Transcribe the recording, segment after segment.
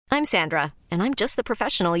I'm Sandra, and I'm just the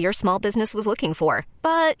professional your small business was looking for.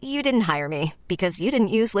 But you didn't hire me because you didn't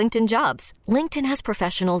use LinkedIn Jobs. LinkedIn has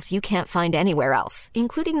professionals you can't find anywhere else,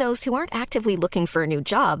 including those who aren't actively looking for a new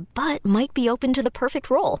job, but might be open to the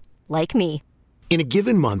perfect role, like me. In a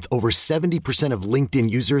given month, over 70% of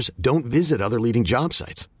LinkedIn users don't visit other leading job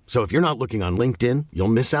sites. So if you're not looking on LinkedIn, you'll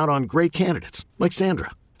miss out on great candidates like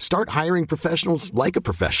Sandra. Start hiring professionals like a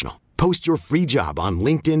professional. Post your free job on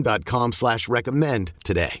linkedin.com/recommend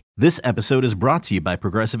today. This episode is brought to you by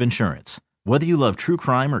Progressive Insurance. Whether you love true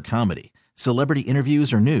crime or comedy, celebrity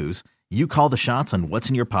interviews or news, you call the shots on what's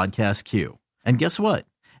in your podcast queue. And guess what?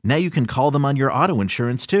 Now you can call them on your auto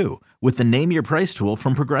insurance too with the Name Your Price tool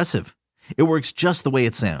from Progressive. It works just the way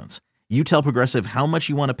it sounds. You tell Progressive how much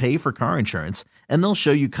you want to pay for car insurance, and they'll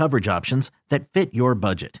show you coverage options that fit your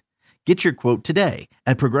budget. Get your quote today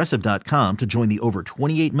at Progressive.com to join the over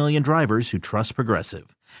 28 million drivers who trust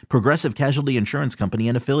Progressive. Progressive Casualty Insurance Company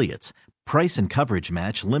and Affiliates. Price and coverage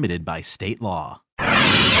match limited by state law. All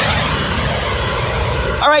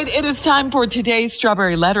right, it is time for today's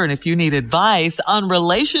Strawberry Letter. And if you need advice on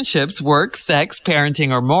relationships, work, sex, parenting,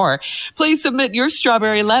 or more, please submit your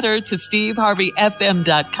Strawberry Letter to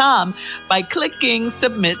SteveHarveyFM.com by clicking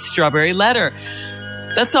Submit Strawberry Letter.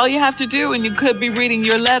 That's all you have to do, and you could be reading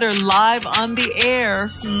your letter live on the air.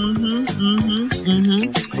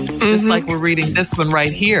 Just like we're reading this one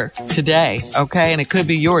right here today, okay? And it could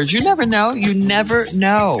be yours. You never know. You never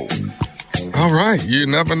know. All right. You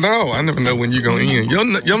never know. I never know when you're going to end.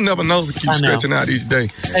 You'll never know to keep stretching out each day.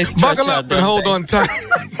 Buckle up and hold on tight.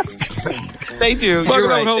 They do.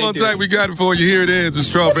 Buckle up and hold on tight. We got it for you. Here it is, the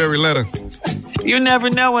Strawberry Letter. You never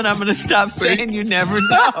know when I'm going to stop saying you never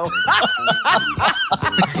know.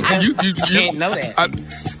 you can't know that.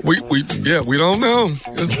 We don't know.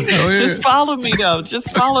 Just follow me, though.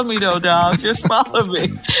 Just follow me, though, dog. Just follow me.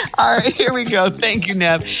 All right, here we go. Thank you,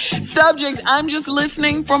 Nev. Subject, I'm just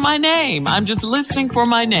listening for my name. I'm just listening for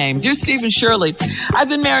my name. Dear Steve and Shirley, I've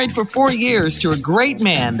been married for 4 years to a great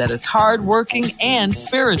man that is hardworking and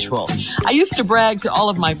spiritual. I used to brag to all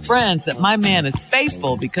of my friends that my man is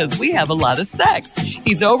faithful because we have a lot of sex.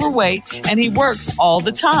 He's overweight and he works all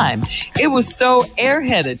the time. It was so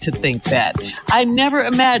airheaded to think that. I never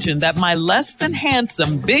imagined that my less than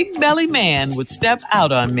handsome big belly man would step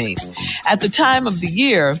out on me. At the top of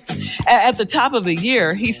the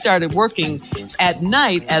year, he started working at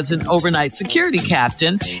night as an overnight security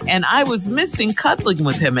captain, and I was missing cuddling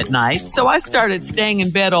with him at night, so I started staying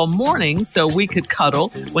in bed all morning so we could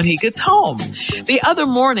cuddle when he gets home. The other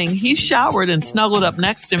morning, he showered and snuggled up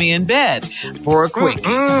next to me in bed for a quickie.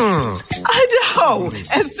 I know.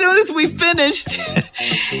 As soon as we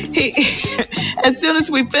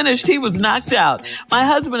finished, he was knocked out. My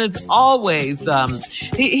husband is always,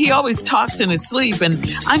 he always talks in his sleep,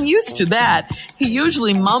 and I'm used to that. He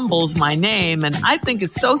usually mumbles my name, and I think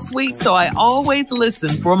it's so sweet, so I always listen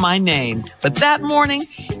for my name. But that morning,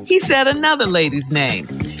 he said another lady's name.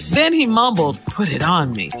 Then he mumbled, "Put it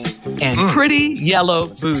on me," and "pretty yellow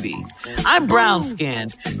booty." I'm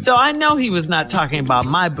brown-skinned, so I know he was not talking about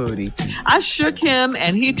my booty. I shook him,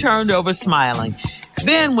 and he turned over smiling.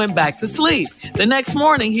 Then went back to sleep. The next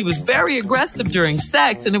morning, he was very aggressive during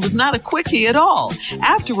sex, and it was not a quickie at all.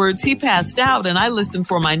 Afterwards, he passed out, and I listened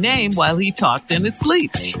for my name while he talked in his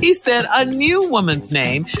sleep. He said a new woman's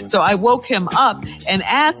name, so I woke him up and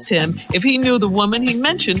asked him if he knew the woman he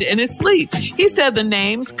mentioned in his sleep. He said the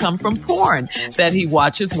names come from porn that he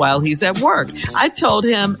watches while he's at work. I told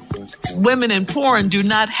him women in porn do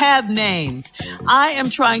not have names. I am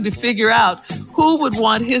trying to figure out who would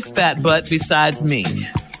want his fat butt besides me.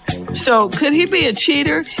 So could he be a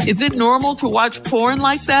cheater? Is it normal to watch porn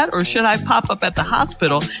like that? Or should I pop up at the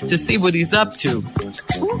hospital to see what he's up to?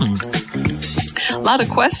 A lot of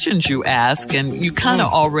questions you ask, and you kind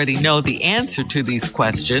of already know the answer to these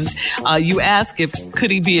questions. You ask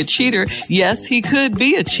could he be a cheater? Yes, he could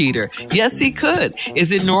be a cheater. Yes, he could.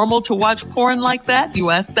 Is it normal to watch porn like that? You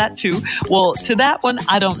asked that too. Well, to that one,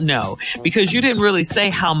 I don't know, because you didn't really say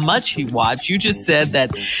how much he watched. You just said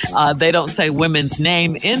that they don't say women's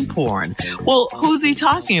name in porn. Well, who's he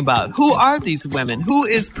talking about? Who are these women? Who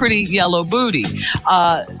is Pretty Yellow Booty?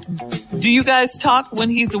 Do you guys talk when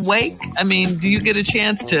he's awake? I mean, do you get a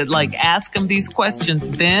chance to ask him these questions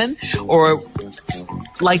then? Or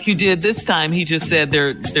like you did this time. He just said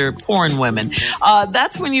they're porn women.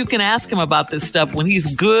 That's when you can ask him about this stuff when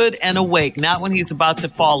he's good and awake, not when he's about to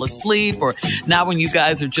fall asleep or not when you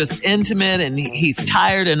guys are just intimate and he's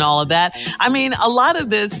tired and all of that. I mean, a lot of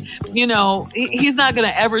this, he's not going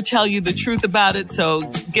to ever tell you the truth about it. So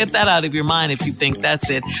get that out of your mind if you think that's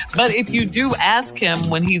it. But if you do ask him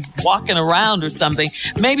when he's walking around or something,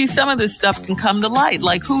 maybe some of this stuff can come to light.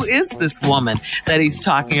 Like, who is this woman that he's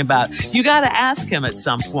talking about? You got to ask him at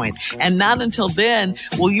some point. And not until then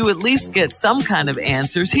will you at least get some kind of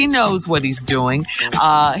answers. He knows what he's doing.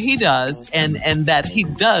 He does. And that he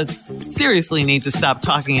does seriously need to stop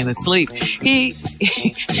talking in his sleep.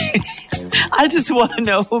 I just want to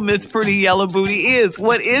know who Miss Pretty Yellow Booty is.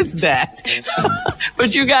 What is that?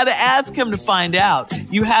 But you got to ask him to find out.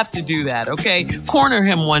 You have to do that, okay? Corner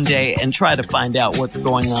him one day and try to find out what's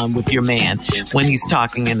going on with your man when he's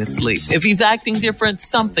talking in his sleep. If he's acting different,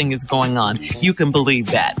 something is going on. You can believe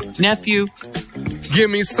that. Nephew? Give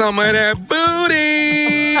me some of that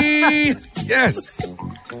booty. Yes.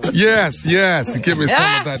 Give me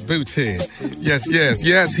some of that booty.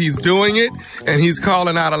 Yes. He's doing it, and he's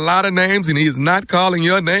calling out a lot of names, and he's not calling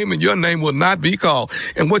your name, and your name will not be called.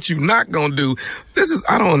 And what you're not going to do,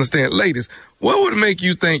 I don't understand. Ladies, what would make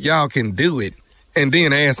you think y'all can do it and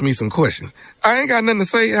then ask me some questions? I ain't got nothing to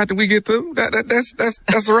say after we get through.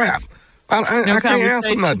 That's a wrap. I can't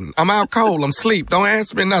answer nothing. I'm out cold. I'm asleep. Don't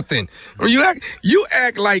answer me nothing. You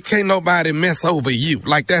act like can't nobody mess over you.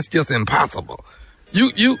 Like that's just impossible.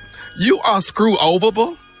 You are screw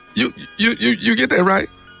overable. You get that right?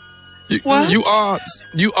 What? You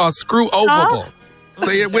are screw overable.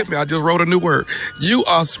 Say it with me. I just wrote a new word. You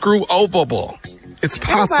are screw overable. It's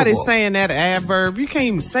possible. Everybody's saying that adverb. You can't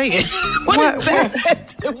even say it. What is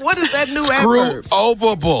that? What is that new adverb? Screw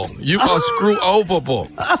overable. You are screw overable.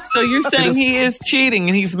 So you're saying he is cheating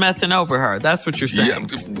and he's messing over her. That's what you're saying.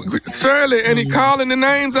 Yeah, Shirley, and he calling the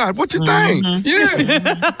names out. What you think? Yes.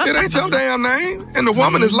 It ain't your damn name. And the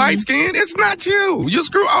woman is light-skinned. It's not you. You're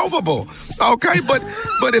screw overable. Okay? But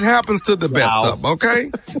it happens to the best of them.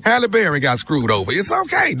 Okay? Halle Berry got screwed over. It's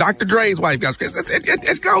okay. Dr. Dre's wife got screwed.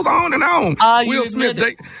 It goes on and on. Will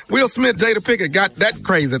Smith, Jada Pinkett got that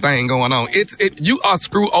crazy thing going on. You are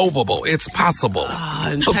screw overable. It's possible.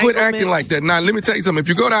 So quit acting like that. Now, let me tell you something. If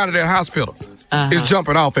you go down to that hospital, it's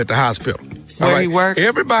jumping off at the hospital. Where he works?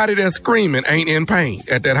 Everybody that's screaming ain't in pain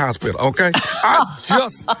at that hospital, okay?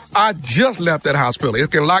 I just left that hospital.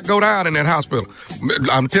 It can go down in that hospital.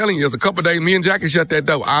 I'm telling you, there's a couple of days, me and Jackie shut that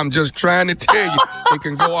door. I'm just trying to tell you,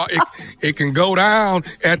 it can go down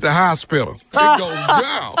at the hospital. It goes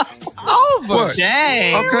down. Over.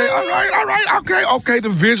 Dang. Okay, all right. Okay, the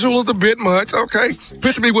visual's a bit much, okay?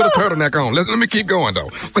 Picture me with a turtleneck on. Let me keep going, though.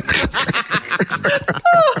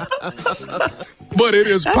 But it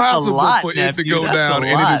is possible for it to go down,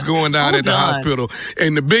 and it is going down at the hospital.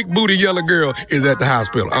 And the big booty yellow girl is at the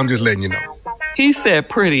hospital. I'm just letting you know. He said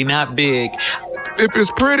pretty, not big. If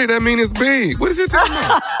it's pretty, that means it's big. What is you talking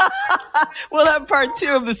about? We'll have part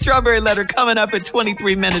 2 of the Strawberry Letter coming up at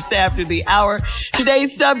 23 minutes after the hour.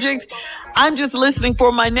 Today's subject, I'm just listening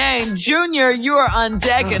for my name. Junior, you are on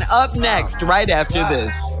deck and up next right after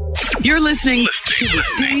this. You're listening to the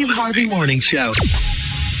Steve Harvey Morning Show.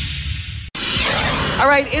 All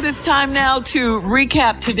right, it is time now to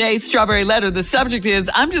recap today's Strawberry Letter. The subject is,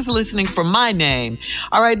 I'm just listening for my name.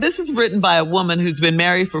 All right, this is written by a woman who's been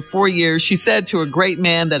married for 4 years. She said to a great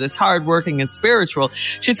man that is hardworking and spiritual,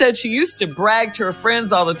 she said she used to brag to her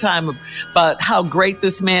friends all the time about how great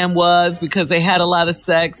this man was because they had a lot of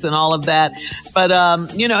sex and all of that. But,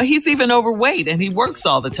 he's even overweight and he works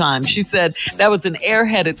all the time. She said that was an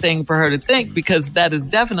airheaded thing for her to think because that is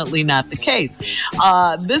definitely not the case.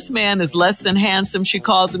 This man is less than handsome. She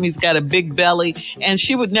calls him. He's got a big belly, and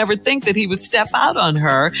she would never think that he would step out on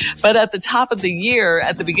her. But at the top of the year,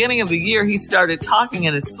 at the beginning of the year, he started talking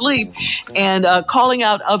in his sleep and calling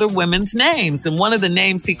out other women's names. And one of the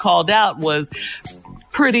names he called out was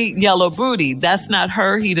Pretty Yellow Booty. That's not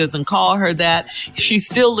her. He doesn't call her that. She's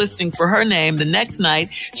still listening for her name. The next night,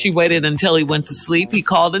 she waited until he went to sleep. He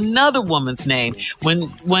called another woman's name.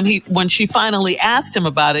 When she finally asked him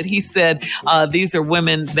about it, he said, these are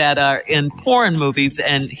women that are in porn movies.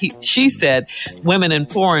 And she said, women in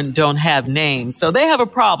porn don't have names. So they have a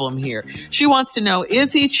problem here. She wants to know,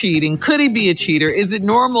 is he cheating? Could he be a cheater? Is it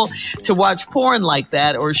normal to watch porn like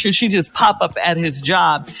that? Or should she just pop up at his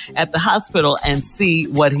job at the hospital and see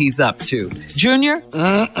what he's up to? Junior?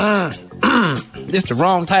 This the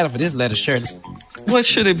wrong title for this letter, Shirley. What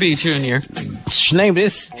should it be, Junior? Name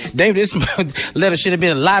this letter should have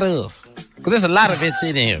been a lot of. Because there's a lot of it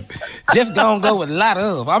in here. Just gonna go with a lot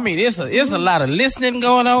of. I mean, it's a lot of listening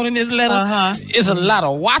going on in this letter. It's a lot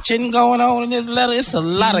of watching going on in this letter. It's a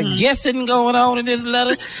lot of guessing going on in this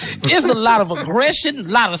letter. It's a lot of aggression, a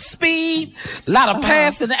lot of speed, a lot of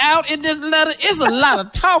passing out in this letter. It's a lot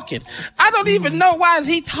of talking. I don't even know why is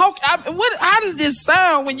he talking. How does this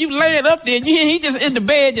sound when you lay it up there and you hear he just in the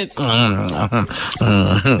bed just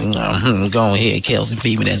go ahead, Kelsey,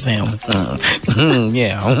 feed me that sound.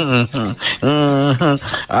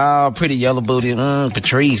 Pretty yellow booty,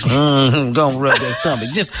 Patrice, gonna rub that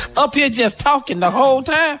stomach. Just up here, just talking the whole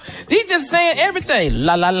time. He just saying everything.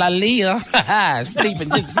 La la la Leah, sleeping,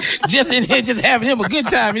 just in here, just having him a good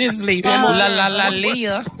time in his sleep. La la la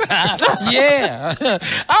Leah, yeah.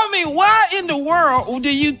 I mean, why in the world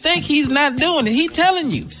do you think he's not doing it? He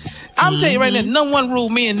telling you. I'm telling you right now, no one rule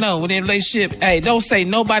men know in a relationship. Hey, don't say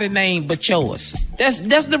nobody name but yours. That's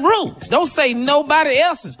the rule. Don't say nobody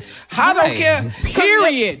else's. I don't care.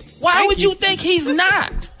 Period. Why would you think he's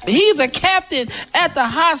not? He's a captain at the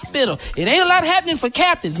hospital. It ain't a lot happening for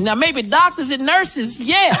captains. Now, maybe doctors and nurses,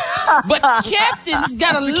 yes. But captains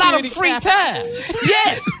got a lot of free time.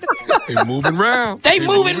 Yes. They moving around. They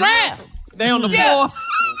moving around. They on the floor.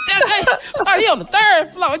 He on the third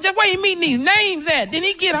floor. Just where he meeting these names at. Then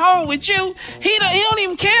he get home with you. He don't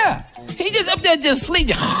even care. He just up there just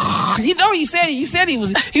sleeping. You know, he said he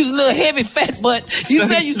was a little heavy fat, but you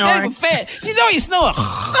said he was fat. You know he snoring.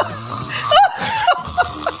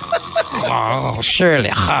 Oh, Shirley.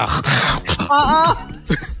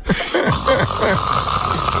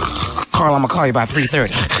 Carl, I'm gonna call you by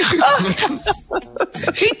 3:30.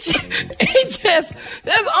 He just,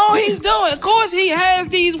 that's all he's doing. Of course he has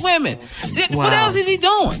these women. What else is he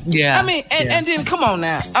doing? Yeah. I mean, and then come on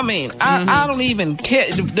now. I mean, I don't even care.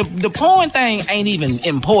 The porn thing ain't even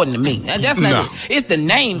important to me. That's not it. It's the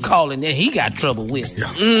name calling that he got trouble with.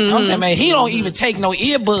 Yeah. Okay, man, he don't even take no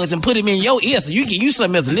earbuds and put him in your ear so you can use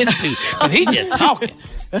something else to listen to. Because he just talking.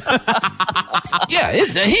 Yeah, he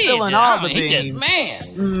just man.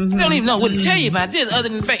 Don't even know what to tell you about this other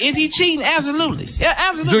than the fact, is he cheating? Absolutely. Yeah,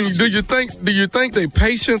 absolutely. Do you think they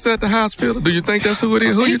patients at the hospital? Do you think that's who it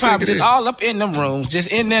is? Who he you probably think it just is? all up in them rooms, just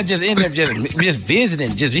visiting.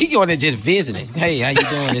 He going there just visiting. Hey, how you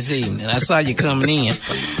doing this evening? I saw you coming in.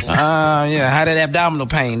 Yeah, how that abdominal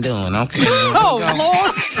pain doing? Okay. Oh,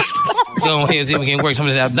 Lord. Go ahead and see if we can work some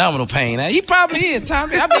of this abdominal pain. He probably is,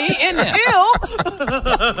 Tommy. I mean, he in there. He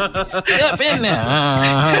up in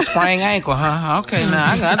there. Sprained ankle, huh? Okay,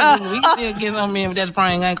 now we can still get on me with that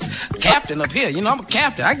sprained ankle. Captain up here, you know I'm a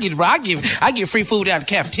captain. I get free food out of the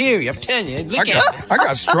cafeteria. I'm telling you. I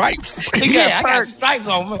got stripes. I got stripes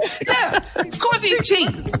on me. Yeah, of course he's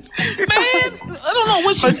cheating. Man, I don't know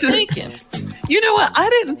what she's thinking. You know what? I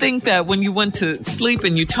didn't think that when you went to sleep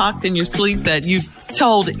and you talked in your sleep that you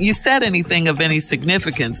said anything of any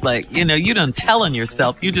significance. Like, you know, you don't tell on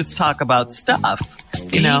yourself. You just talk about stuff.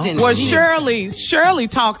 You know? Well, Shirley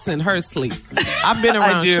talks in her sleep. I've been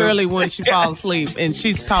around Shirley when she falls asleep and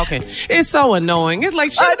she's talking. It's so annoying. It's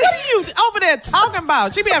like, what are you over there talking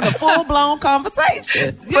about? She be having a full-blown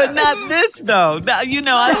conversation. But not this, though. You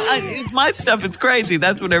know, my stuff is crazy.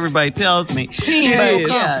 That's what everybody tells me. You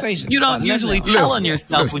don't usually tell on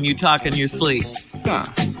yourself when you talk in your sleep.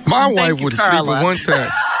 My wife would sleep at one time.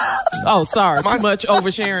 Oh, sorry. Too much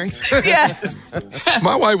oversharing. Yeah.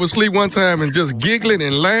 My wife would sleep one time and just giggling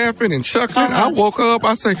and laughing and chuckling. I woke her up.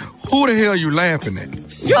 I say, who the hell you laughing at?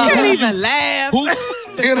 You can't even laugh. Who,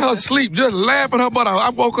 in her sleep, just laughing her butt out. I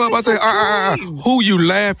woke up. I say, who you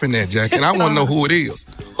laughing at, Jackie? And I want to know who it is.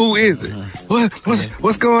 Who is it?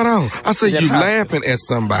 What's going on? I say, you laughing at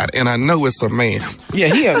somebody, and I know it's a man. Yeah,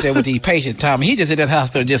 he up there with the patient, Tommy. He just at that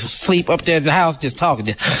hospital, just sleep up there at the house, just talking.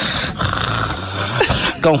 Just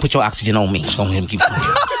go and put your oxygen on me. Go ahead and keep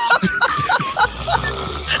sleeping.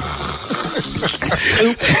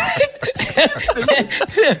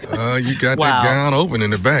 You got that gown open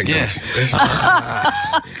in the back. Yeah.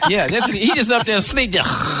 Yeah, that's what he just up there asleep. Just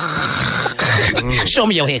show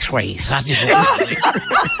me your X-rays.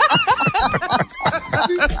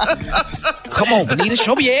 Come on, Benita,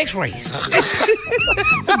 show me your X-rays.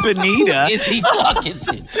 Benita? Is he talking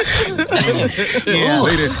to? Yeah.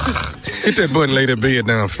 Hit that button, lay that bed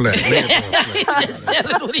down flat. Just tell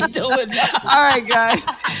him what he's doing now. All right, guys.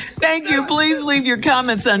 Thank you. Please leave your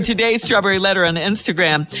comments on today's Strawberry Letter on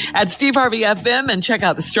Instagram at Steve Harvey FM and check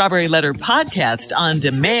out the Strawberry Letter podcast on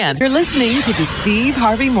demand. You're listening to the Steve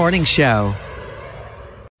Harvey Morning Show.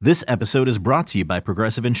 This episode is brought to you by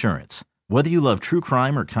Progressive Insurance. Whether you love true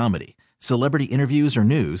crime or comedy, celebrity interviews or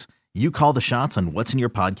news, you call the shots on what's in your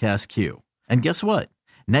podcast queue. And guess what?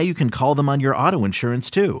 Now you can call them on your auto insurance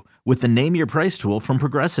too with the Name Your Price tool from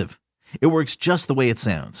Progressive. It works just the way it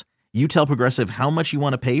sounds. You tell Progressive how much you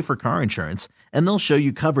want to pay for car insurance, and they'll show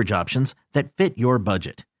you coverage options that fit your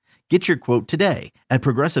budget. Get your quote today at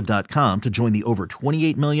Progressive.com to join the over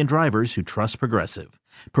 28 million drivers who trust Progressive.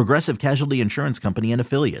 Progressive Casualty Insurance Company and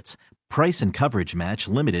Affiliates. Price and coverage match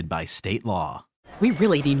limited by state law. We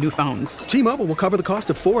really need new phones. T-Mobile will cover the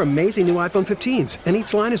cost of 4 amazing new iPhone 15s, and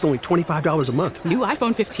each line is only $25 a month. New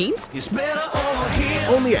iPhone 15s? It's better over here.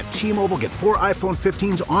 Only at T-Mobile, get 4 iPhone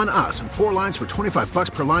 15s on us and 4 lines for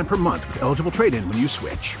 $25 per line per month with eligible trade-in when you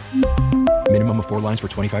switch. Minimum of 4 lines for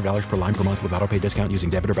 $25 per line per month with autopay discount using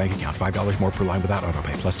debit or bank account. $5 more per line without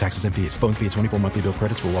autopay, plus taxes and fees. Phone fee at 24 monthly bill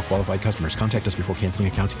credits for well-qualified customers. Contact us before canceling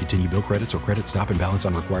account to continue bill credits or credit stop and balance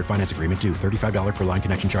on required finance agreement due. $35 per line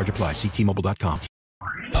connection charge applies. See T-Mobile.com.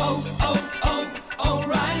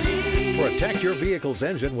 O'Reilly. Protect your vehicle's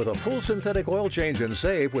engine with a full synthetic oil change and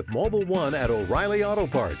save with Mobil 1 at O'Reilly Auto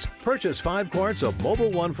Parts. Purchase 5 quarts of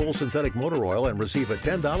Mobil 1 full synthetic motor oil and receive a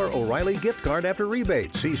 $10 O'Reilly gift card after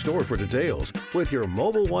rebate. See store for details. With your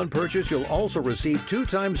Mobil 1 purchase, you'll also receive 2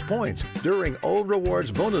 times points during O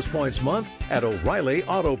Rewards Bonus Points Month at O'Reilly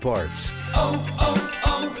Auto Parts.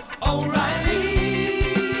 O'Reilly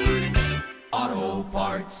Auto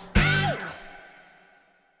Parts.